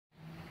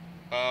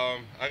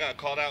I got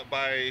called out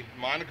by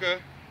Monica,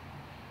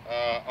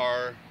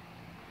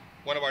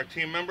 one of our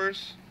team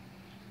members.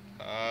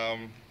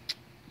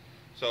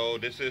 So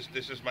this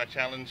is my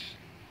challenge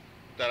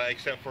that I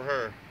accept for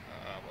her.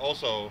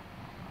 Also,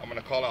 I'm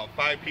going to call out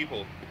 5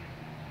 people.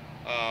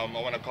 I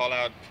want to call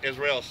out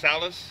Israel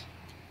Salas,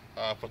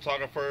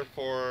 photographer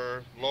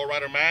for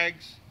Lowrider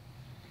Mags.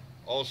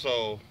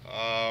 Also,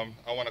 I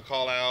want to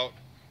call out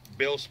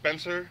Bill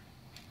Spencer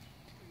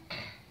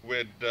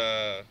with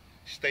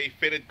Stay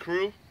Fitted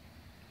Crew.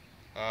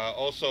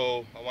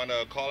 Also, I want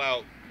to call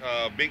out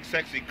Big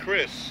Sexy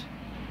Chris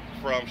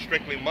from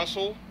Strictly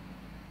Muscle.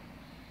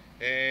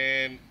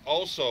 And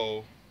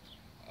also,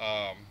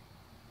 I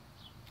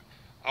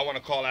want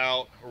to call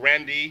out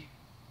Randy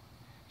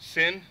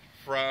Sin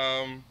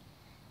from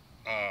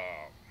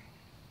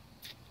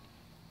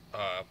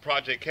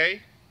Project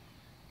K.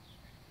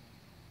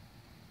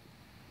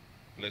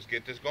 Let's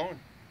get this going.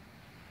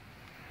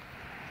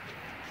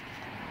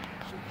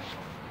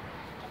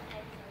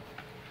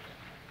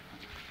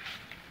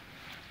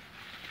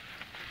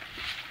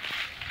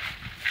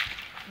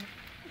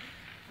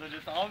 So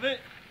just all of it?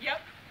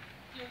 Yep.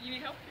 You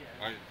need help?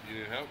 Yeah. Right, you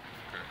need help?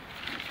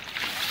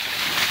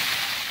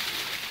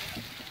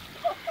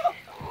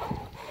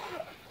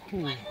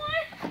 Okay. One more.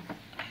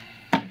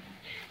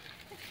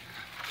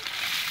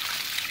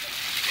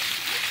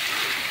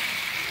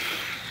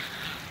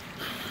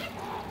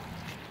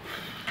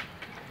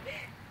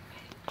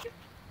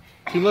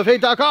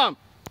 Teamlovehate.com.